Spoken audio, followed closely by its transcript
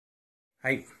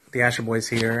Hi, the Asher Boys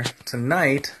here.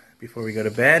 Tonight, before we go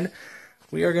to bed,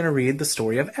 we are going to read the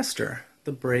story of Esther,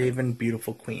 the brave and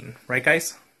beautiful queen. Right,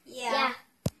 guys? Yeah.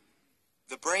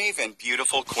 The brave and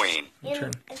beautiful queen.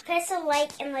 And press a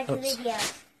like and like the video.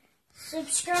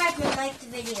 Subscribe and like the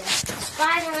video.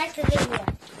 Subscribe and like the video.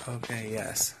 Okay,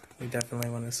 yes. We definitely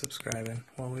want to subscribe and,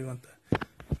 well, we want the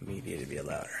media to be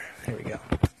louder. Here we go.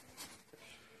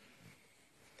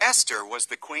 Esther was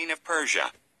the queen of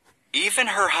Persia. Even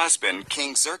her husband,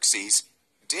 King Xerxes,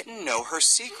 didn't know her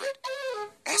secret.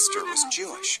 Esther was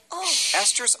Jewish.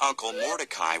 Esther's uncle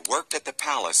Mordecai worked at the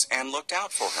palace and looked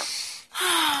out for her.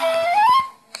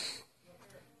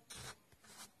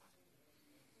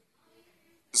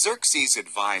 Xerxes'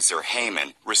 advisor,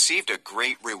 Haman, received a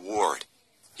great reward.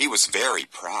 He was very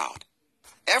proud.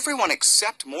 Everyone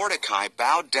except Mordecai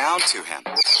bowed down to him.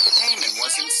 Haman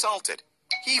was insulted.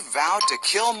 He vowed to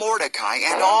kill Mordecai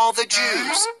and all the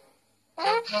Jews.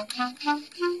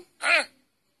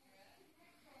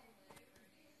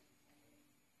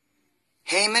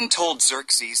 Haman told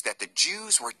Xerxes that the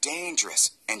Jews were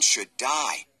dangerous and should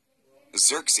die.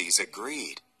 Xerxes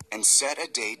agreed and set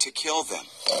a day to kill them.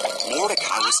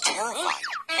 Mordecai was terrified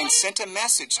and sent a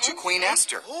message to Queen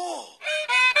Esther.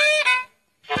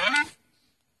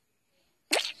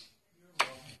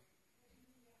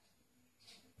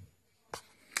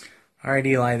 All right,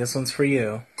 Eli, this one's for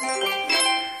you.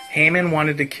 Haman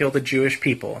wanted to kill the Jewish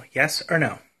people. Yes or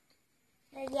no?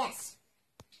 Yes.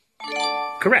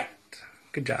 Correct.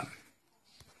 Good job.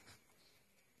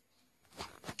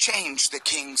 Change the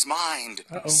king's mind,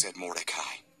 said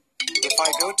Mordecai. If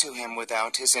I go to him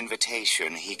without his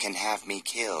invitation, he can have me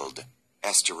killed,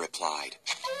 Esther replied.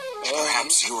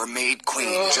 Perhaps you were made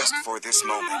queen just for this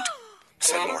moment,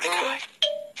 said Mordecai.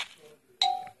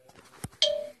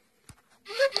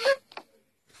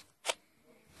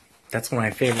 That's one of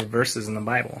my favorite verses in the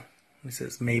Bible. It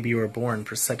says, maybe you were born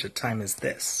for such a time as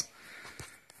this.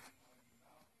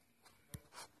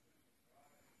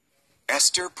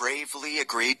 Esther bravely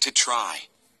agreed to try.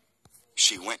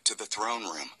 She went to the throne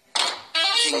room.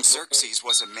 King Xerxes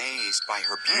was amazed by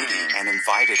her beauty and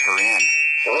invited her in.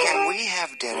 Can we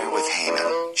have dinner with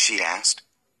Haman? She asked.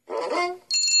 All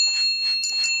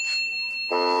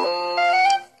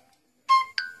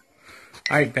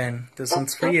right, Ben, this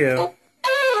one's for you.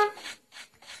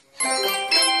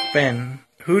 Ben,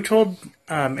 who told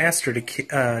Esther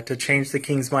to change the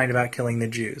king's mind about killing the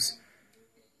Jews?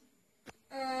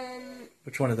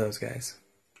 Which one of those guys?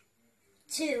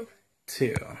 Two.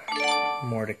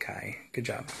 Mordecai. Good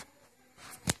job.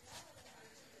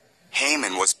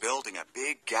 Haman was building a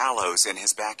big gallows in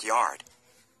his backyard.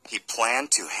 He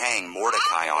planned to hang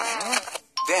Mordecai on it.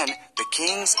 Then the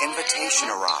king's invitation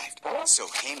arrived, so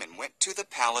Haman went to the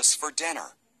palace for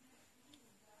dinner.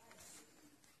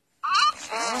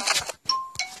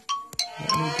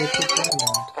 Let me get the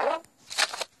diamond.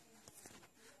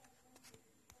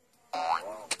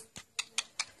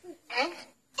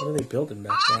 What are they building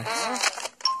back there?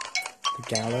 The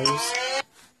gallows?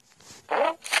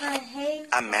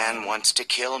 A man wants to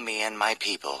kill me and my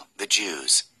people, the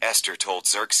Jews, Esther told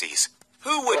Xerxes.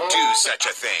 Who would do such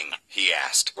a thing? He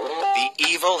asked. The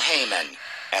evil Haman,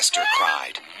 Esther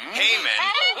cried. Haman,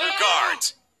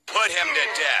 guards, put him to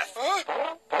death.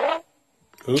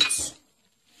 Oops.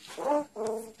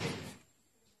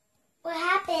 What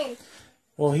happened?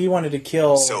 Well, he wanted to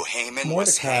kill So Haman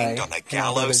was hanged on the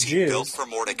gallows he built for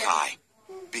Mordecai.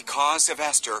 Because of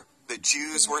Esther, the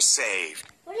Jews were saved.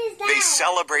 What is that? They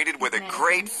celebrated with a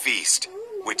great feast,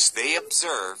 which they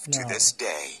observe to this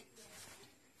day.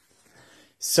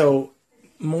 So,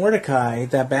 Mordecai,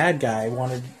 that bad guy,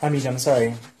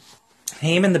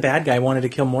 Haman, the bad guy, wanted to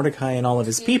kill Mordecai and all of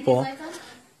his people.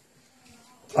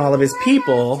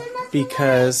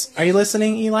 Because... Are you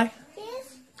listening, Eli?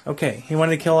 Yes. Okay, he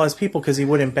wanted to kill all his people because he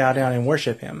wouldn't bow down and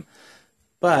worship him.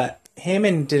 But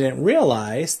Haman didn't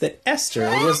realize that Esther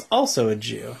was also a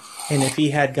Jew. And if he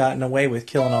had gotten away with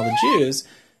killing all the Jews,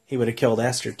 he would have killed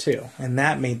Esther too. And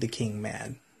that made the king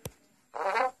mad.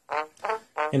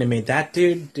 And it made that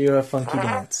dude do a funky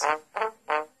dance.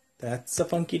 That's a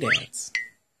funky dance.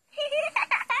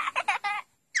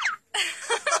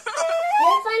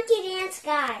 You're a funky dance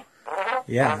guy.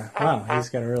 Yeah, wow, he's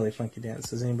got a really funky dance.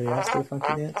 Does anybody else do a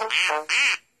funky dance?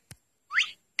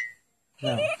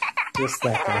 No, just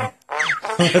that guy.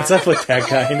 What's up with that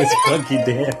guy and his funky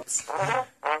dance?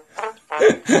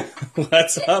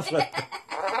 What's up with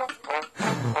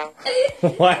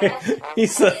Why?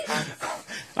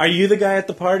 Are you the guy at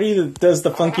the party that does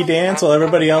the funky dance while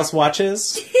everybody else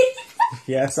watches?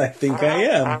 Yes, I think I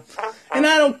am. And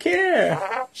I don't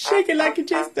care. Shake it like you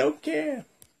just don't care.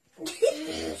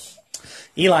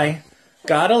 Eli,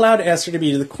 God allowed Esther to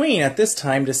be the queen at this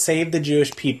time to save the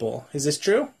Jewish people. Is this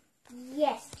true?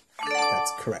 Yes.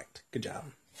 That's correct. Good job.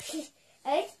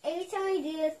 Every time we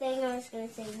do a thing, I'm just going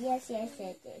to say yes, yes,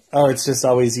 yes, yes. Oh, it's just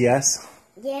always yes?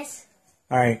 Yes.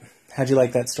 All right. How'd you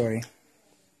like that story?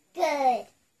 Good.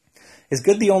 Is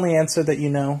good the only answer that you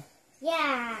know?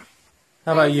 Yeah.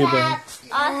 How about you, Ben?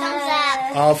 All thumbs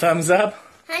up. All thumbs up?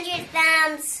 100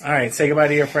 thumbs. All right. Say goodbye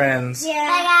to your friends. Yeah.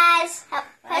 Bye, guys.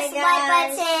 Press the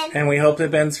like button. And we hope that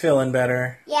Ben's feeling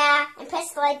better. Yeah, and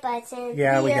press the like button.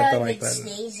 Yeah, we got the like button.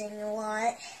 Sneezing a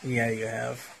lot. Yeah, you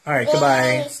have. All right.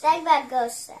 Goodbye. You said about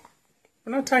ghost stuff.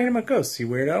 We're not talking about ghosts, you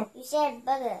weirdo. You said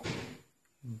booger.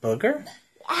 Booger?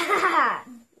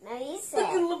 No, you said.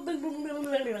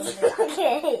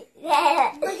 Okay. Stop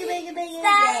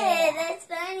it. That's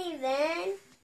funny, Ben.